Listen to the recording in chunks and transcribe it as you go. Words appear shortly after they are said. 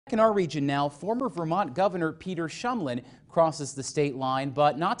In our region now, former Vermont Governor Peter Shumlin crosses the state line,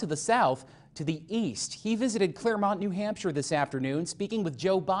 but not to the south, to the east. He visited Claremont, New Hampshire this afternoon, speaking with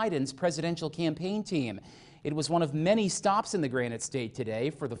Joe Biden's presidential campaign team. It was one of many stops in the Granite State today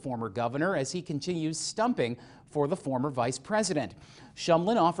for the former governor as he continues stumping for the former vice president.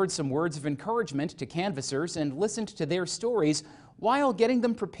 Shumlin offered some words of encouragement to canvassers and listened to their stories while getting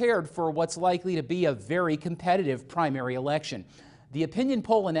them prepared for what's likely to be a very competitive primary election. The opinion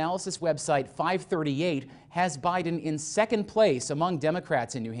poll analysis website 538 has Biden in second place among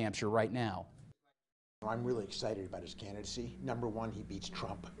Democrats in New Hampshire right now. I'm really excited about his candidacy. Number one, he beats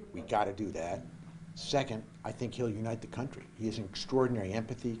Trump. We got to do that. Second, I think he'll unite the country. He has an extraordinary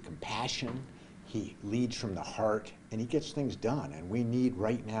empathy, compassion. He leads from the heart, and he gets things done. And we need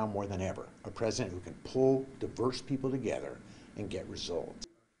right now more than ever a president who can pull diverse people together and get results.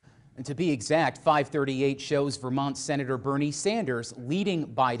 And to be exact, 538 shows Vermont Senator Bernie Sanders leading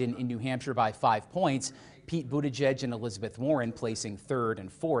Biden in New Hampshire by 5 points. Pete Buttigieg and Elizabeth Warren placing third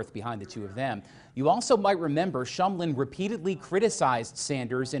and fourth behind the two of them. You also might remember Shumlin repeatedly criticized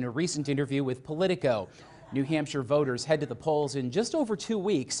Sanders in a recent interview with Politico. New Hampshire voters head to the polls in just over 2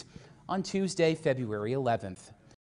 weeks on Tuesday, February 11th.